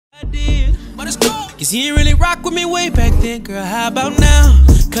Cause you didn't really rock with me way back then, girl, how about now?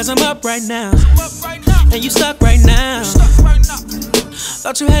 Cause I'm up right now, and you stuck right now.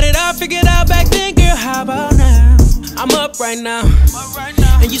 Thought you had it all figured out back then, girl, how about now? I'm up right now,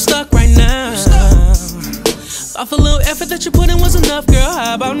 and you stuck right now. Thought for a little effort that you put in was enough, girl,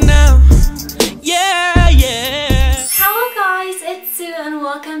 how about now? Yeah, yeah. Hello guys, it's Sue and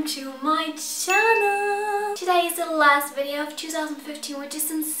welcome to my channel. Today is the last video of 2015, which is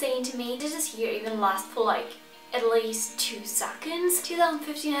insane to me. Did this year even last for like at least 2 seconds?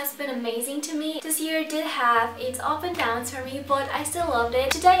 2015 has been amazing to me. This year did have its up and downs for me, but I still loved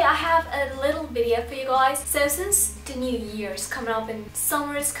it. Today I have a little video for you guys. So since the new year is coming up and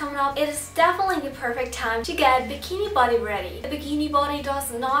summer is coming up, it is definitely the perfect time to get bikini body ready. The bikini body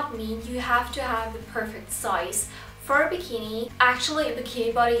does not mean you have to have the perfect size for a bikini. Actually, a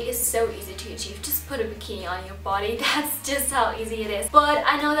bikini body is so easy to achieve. Just put a bikini on your body. That's just how easy it is. But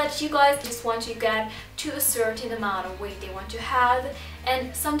I know that you guys just want to get to a certain amount of weight they want to have,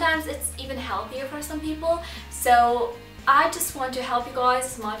 and sometimes it's even healthier for some people. So I just want to help you guys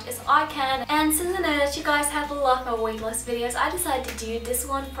as much as I can, and since I know that you guys have loved my weight loss videos, I decided to do this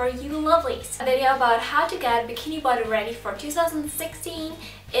one for you lovelies. A video about how to get bikini body ready for 2016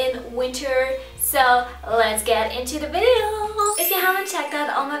 in winter. So let's get into the video. If you haven't checked out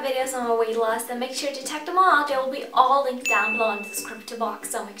all my videos on my weight loss, then make sure to check them out. They will be all linked down below in the description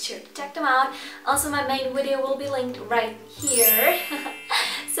box, so make sure to check them out. Also, my main video will be linked right here.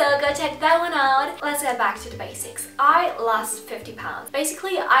 So go check that one out. Let's get back to the basics. I lost 50 pounds.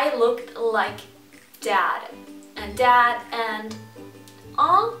 Basically, I looked like dad and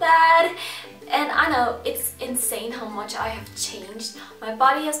all that. And I know it's insane how much I have changed. My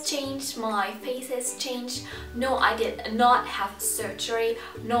body has changed, my face has changed. No, I did not have surgery.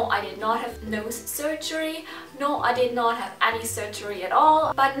 No, I did not have nose surgery. No, I did not have any surgery at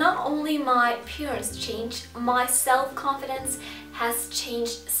all. But not only my appearance changed, my self-confidence has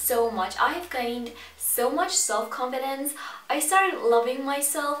changed so much. I have gained so much self-confidence. I started loving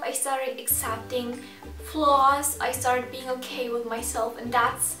myself. I started accepting flaws. I started being okay with myself, and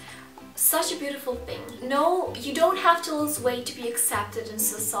that's such a beautiful thing. No, you don't have to lose weight to be accepted in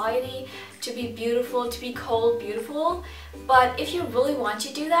society, to be beautiful, to be called beautiful. But if you really want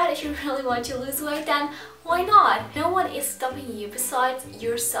to do that, if you really want to lose weight, then why not? No one is stopping you besides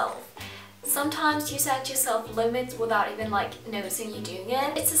yourself. Sometimes you set yourself limits without even like noticing you doing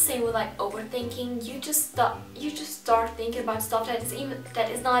it. It's the same with like overthinking. You just start thinking about stuff that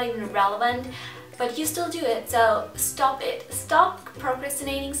is not even relevant, but you still do it. So stop it. Stop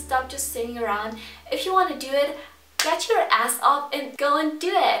procrastinating. Stop just sitting around. If you want to do it, get your ass up and go and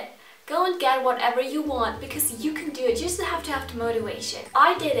do it. Go and get whatever you want, because you can do it. You just have to have the motivation.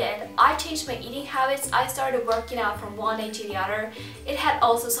 I did it. I changed my eating habits. I started working out from one day to the other. It had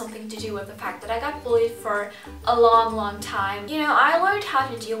also something to do with the fact that I got bullied for a long time. You know, I learned how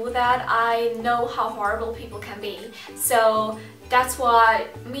to deal with that. I know how horrible people can be. So that's why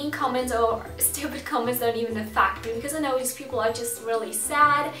mean comments or stupid comments don't even affect me, because I know these people are just really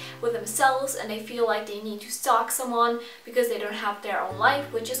sad with themselves and they feel like they need to stalk someone because they don't have their own life,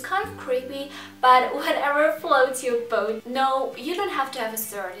 which is kind of creepy. But whatever floats your boat. No, you don't have to have a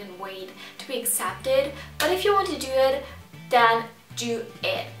certain weight to be accepted, but if you want to do it, then do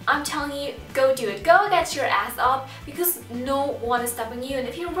it. I'm telling you, go do it. Go get your ass up, because no one is stopping you. And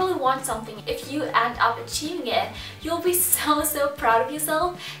if you really want something, if you end up achieving it, you'll be so proud of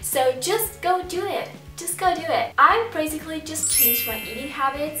yourself. So just go do it. Just go do it. I basically just changed my eating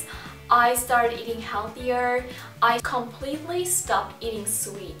habits. I started eating healthier. I completely stopped eating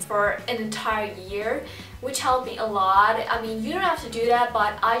sweets for an entire year, which helped me a lot. I mean, you don't have to do that,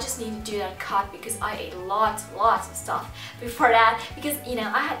 but I just need to do that cut, because I ate lots of stuff before that, because you know,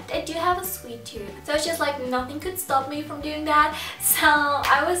 I do have a sweet tooth. So it's just like nothing could stop me from doing that. So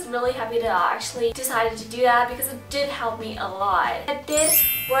I was really happy that I actually decided to do that, because it did help me a lot. I did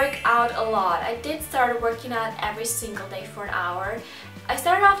work out a lot. I did start working out every single day for an hour. I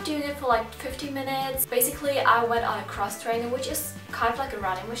started off doing it for like 50 minutes. Basically, I went on a cross trainer, which is kind of like a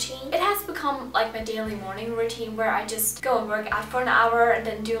running machine. It has become like my daily morning routine, where I just go and work out for an hour and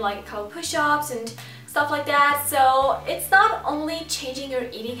then do like a couple push-ups and stuff like that. So it's not only changing your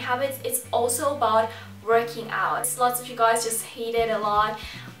eating habits, it's also about working out. Lots of you guys just hate it a lot.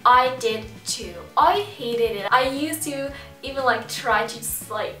 I did too. I hated it. I used to even like try to just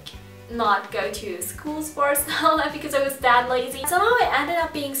like not go to school sports now because I was that lazy. Somehow I ended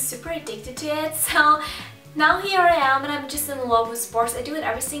up being super addicted to it. So now here I am, and I'm just in love with sports. I do it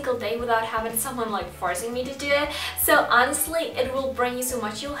every single day without having someone like forcing me to do it. So honestly, it will bring you so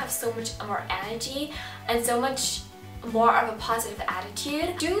much. You'll have so much more energy and so much more of a positive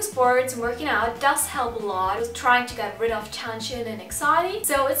attitude. Doing sports and working out does help a lot with trying to get rid of tension and anxiety.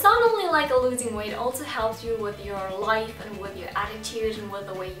 So it's not only like a losing weight, it also helps you with your life and with your attitude and with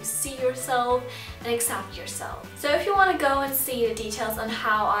the way you see yourself and accept yourself. So if you want to go and see the details on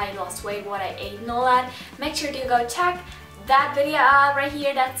how I lost weight, what I ate and all that, make sure to go check that video out right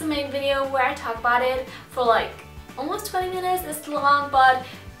here. That's the main video where I talk about it for like almost 20 minutes. It's long, but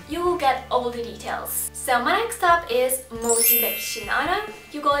you will get all the details. So my next step is motivation. I know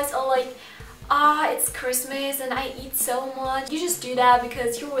you guys are like, it's Christmas and I eat so much. You just do that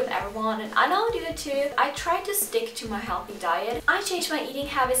because you're with everyone, and I know I do it too. I try to stick to my healthy diet. I changed my eating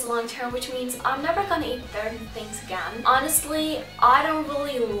habits long term, which means I'm never gonna eat certain things again. Honestly, I don't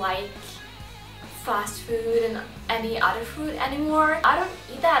really like fast food and any other food anymore. I don't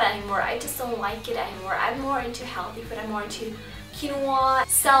eat that anymore. I just don't like it anymore. I'm more into healthy food. I'm more into quinoa,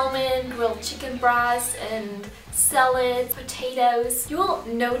 salmon, grilled chicken breast, and salads, potatoes. You will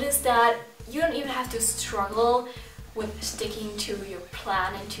notice that you don't even have to struggle with sticking to your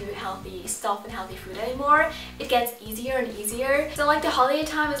plan and to healthy stuff and healthy food anymore. It gets easier and easier. So like the holiday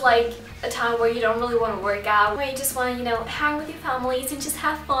time is like a time where you don't really want to work out, where you just want to, you know, hang with your families and just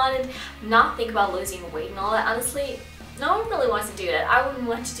have fun and not think about losing weight and all that. Honestly, no one really wants to do that. I wouldn't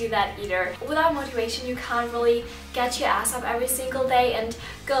want to do that either. Without motivation, you can't really get your ass up every single day and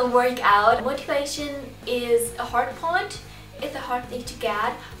go and work out. Motivation is a hard point. It's a hard thing to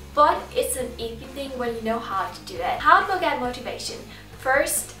get, but it's an easy thing when you know how to do it. How do I get motivation?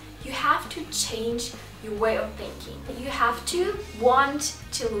 First, you have to change your way of thinking. You have to want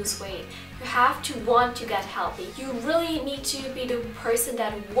to lose weight. You have to want to get healthy. You really need to be the person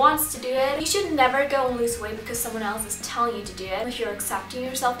that wants to do it. You should never go and lose weight because someone else is telling you to do it. If you're accepting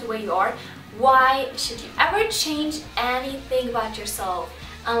yourself the way you are, why should you ever change anything about yourself?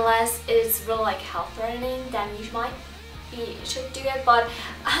 Unless it's really like health threatening, then you should do it. But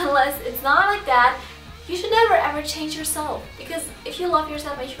unless it's not like that, you should never ever change yourself, because if you love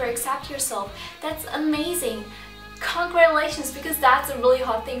yourself and if you accept yourself, that's amazing. Congratulations, because that's a really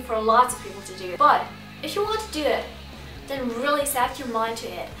hard thing for lots of people to do. But if you want to do it, then really set your mind to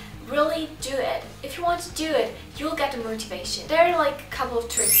it. Really do it. If you want to do it, you'll get the motivation. There are like a couple of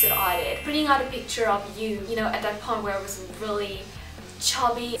tricks that I did. Putting out a picture of you know, at that point where I was really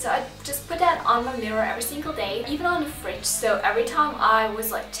chubby. So I just put that on my mirror every single day, even on the fridge. So every time I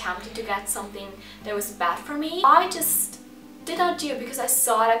was like tempted to get something that was bad for me, I just did not do it because I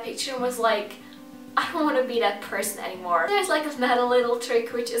saw that picture and was like, I don't want to be that person anymore. There's like another little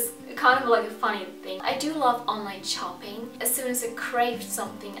trick which is kind of like a funny thing. I do love online shopping. As soon as I craved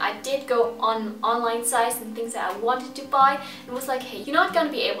something, I did go on online sites and things that I wanted to buy and was like, hey, you're not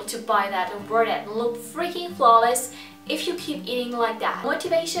gonna be able to buy that and wear that and look freaking flawless if you keep eating like that.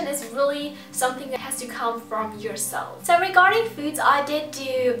 Motivation is really something that has to come from yourself. So regarding foods, I did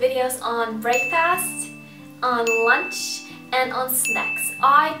do videos on breakfast, on lunch, and on snacks.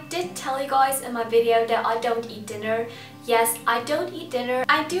 I did tell you guys in my video that I don't eat dinner. Yes, I don't eat dinner.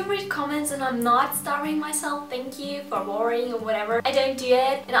 I do read comments and I'm not starving myself. Thank you for worrying or whatever. I don't do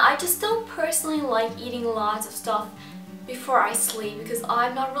it. And I just don't personally like eating lots of stuff before I sleep because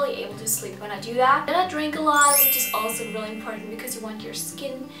I'm not really able to sleep when I do that. And I drink a lot, which is also really important because you want your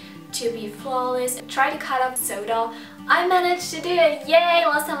skin to be flawless. Try to cut out soda. I managed to do it, yay!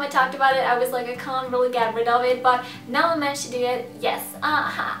 Last time I talked about it, I was like, I can't really get rid of it, but now I managed to do it, yes.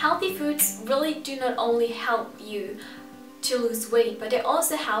 Healthy foods really do not only help you to lose weight, but they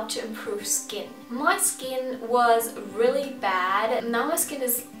also help to improve skin. My skin was really bad. Now my skin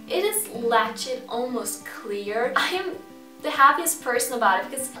is legit almost clear. I am the happiest person about it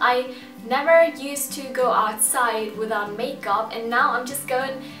because I never used to go outside without makeup, and now I'm just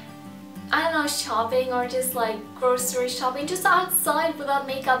going, I don't know, shopping or just like grocery shopping, just outside without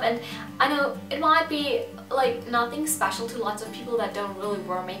makeup. And I know it might be like nothing special to lots of people that don't really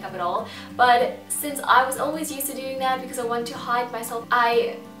wear makeup at all, but since I was always used to doing that because I wanted to hide myself,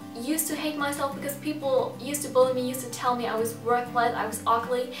 I used to hate myself because people used to bully me, used to tell me I was worthless, I was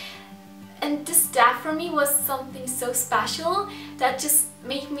ugly. And just that for me was something so special that just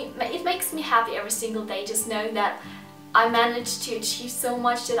it makes me happy every single day, just knowing that I managed to achieve so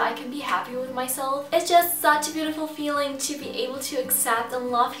much that I can be happy with myself. It's just such a beautiful feeling to be able to accept and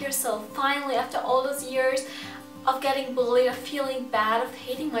love yourself. Finally, after all those years of getting bullied, of feeling bad, of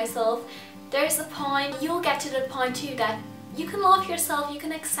hating myself, there's a point, you'll get to the point too, that you can love yourself, you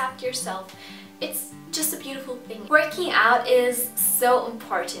can accept yourself. it's just a beautiful thing. Working out is so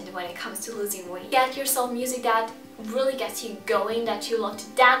important when it comes to losing weight. Get yourself music that really gets you going, that you love to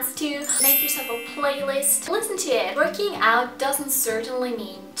dance to. Make yourself a playlist, listen to it. Working out doesn't certainly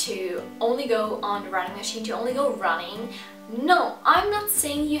mean to only go on the running machine, to only go running. No, I'm not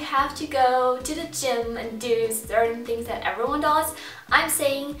saying you have to go to the gym and do certain things that everyone does. I'm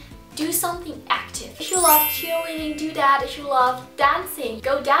saying do something active. If you love cheerleading, do that. If you love dancing,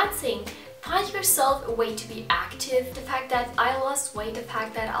 go dancing. Find yourself a way to be active. The fact that I lost weight, the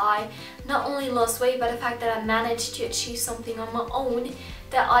fact that I not only lost weight, but the fact that I managed to achieve something on my own,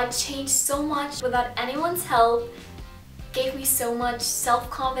 that I changed so much without anyone's help, gave me so much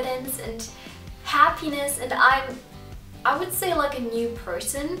self-confidence and happiness, and I would say like a new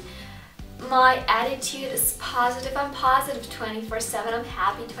person. My attitude is positive. I'm positive 24/7. I'm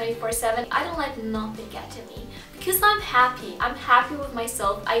happy 24/7. I don't let nothing get to me because I'm happy. I'm happy with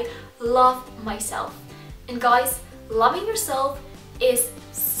myself. I love myself. And guys, loving yourself is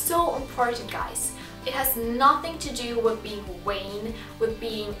so important, guys. It has nothing to do with being vain, with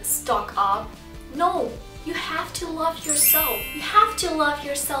being stuck up. No, you have to love yourself. You have to love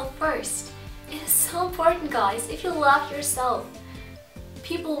yourself first. It is so important, guys. If you love yourself,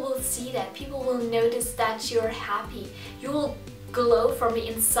 people will see that. People will notice that you're happy. You will glow from the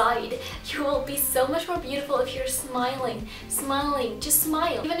inside. You will be so much more beautiful if you're smiling. Smiling, just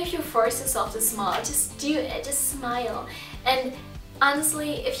smile. Even if you force yourself to smile, just do it, just smile. And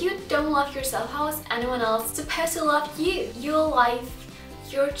honestly, if you don't love yourself, how is anyone else supposed to love you? Your life,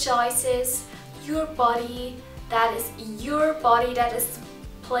 your choices, your body, that is your body, that is the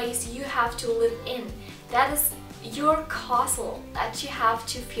place you have to live in. That is your castle that you have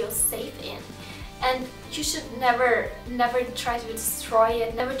to feel safe in. And you should never try to destroy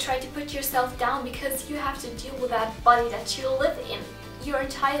it, never try to put yourself down, because you have to deal with that body that you live in your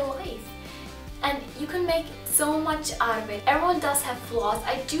entire life. And you can make so much out of it. Everyone does have flaws.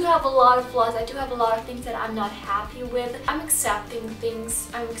 I do have a lot of flaws. I do have a lot of things that I'm not happy with. I'm accepting things.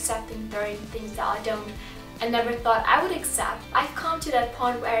 I'm accepting certain things that I never thought I would accept. I've come to that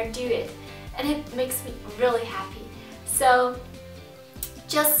point where I do it, and it makes me really happy. So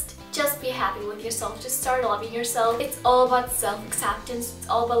just be happy with yourself. Just start loving yourself. It's all about self-acceptance. It's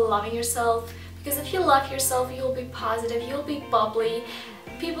all about loving yourself, because if you love yourself, you'll be positive, you'll be bubbly,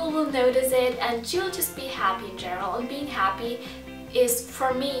 people will notice it, and you'll just be happy in general. And being happy is,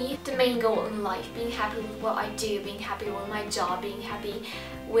 for me, the main goal in life. Being happy with what I do, being happy with my job, being happy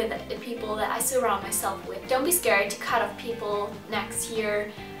with the people that I surround myself with. Don't be scared to cut off people next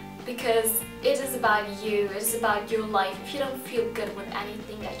year, because it is about you, it is about your life. If you don't feel good with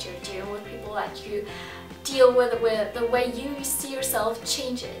anything that you're doing, with people that you deal with the way you see yourself,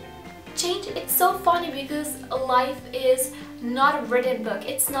 change it. Change it. It's so funny because life is not a written book.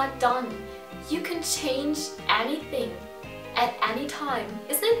 It's not done. You can change anything at any time.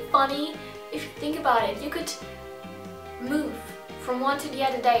 Isn't it funny? If you think about it, you could move from one to the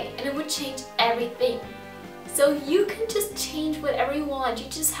other day and it would change everything. So you can just change whatever you want. You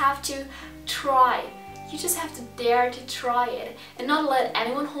just have to try. You just have to dare to try it and not let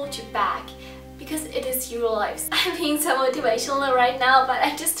anyone hold you back, because it is your life. I'm being so motivational right now, but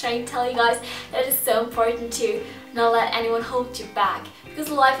I'm just trying to tell you guys that it's so important to not let anyone hold you back, because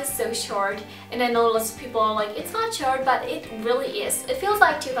life is so short. And I know lots of people are like, it's not short, but it really is. It feels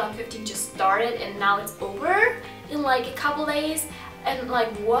like 2015 just started and now it's over in like a couple days. And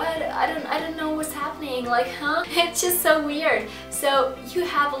like, what? I don't know what's happening, like, huh? It's just so weird. So you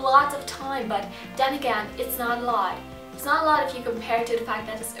have a lot of time, but then again, it's not a lot. It's not a lot if you compare to the fact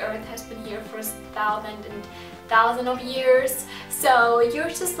that this earth has been here for thousands and thousands of years. So you're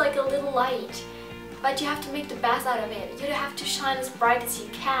just like a little light, but you have to make the best out of it. You have to shine as bright as you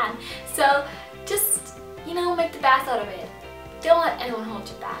can. So just, you know, make the best out of it. Don't let anyone hold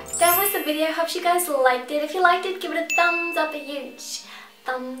you back. That was the video. I hope you guys liked it. If you liked it, give it a thumbs up, a huge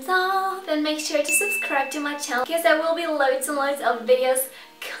thumbs up. And make sure to subscribe to my channel, because there will be loads and loads of videos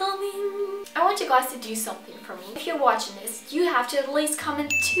coming. I want you guys to do something for me. If you're watching this, you have to at least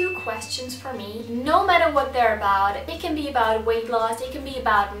comment 2 questions for me, no matter what they're about. It can be about weight loss, it can be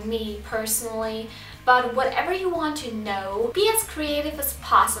about me personally, about whatever you want to know. Be as creative as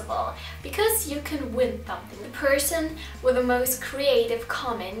possible, because you can win something. The person with the most creative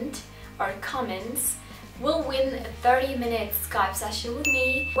comment or comments will win a 30-minute Skype session with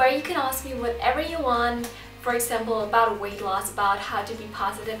me, where you can ask me whatever you want. For example, about weight loss, about how to be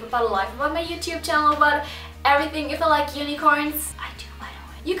positive, about life, about my YouTube channel, about everything. If I like unicorns, I do, by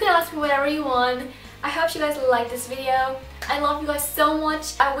the way. You can ask me whatever you want. I hope you guys like this video. I love you guys so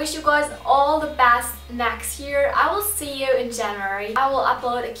much. I wish you guys all the best next year. I will see you in January. I will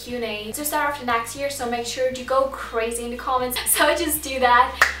upload a Q&A to start after next year, so make sure to go crazy in the comments. So just do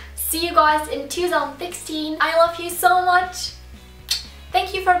that. See you guys in 2016. I love you so much.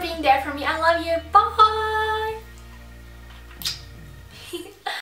 Thank you for being there for me. I love you. Bye.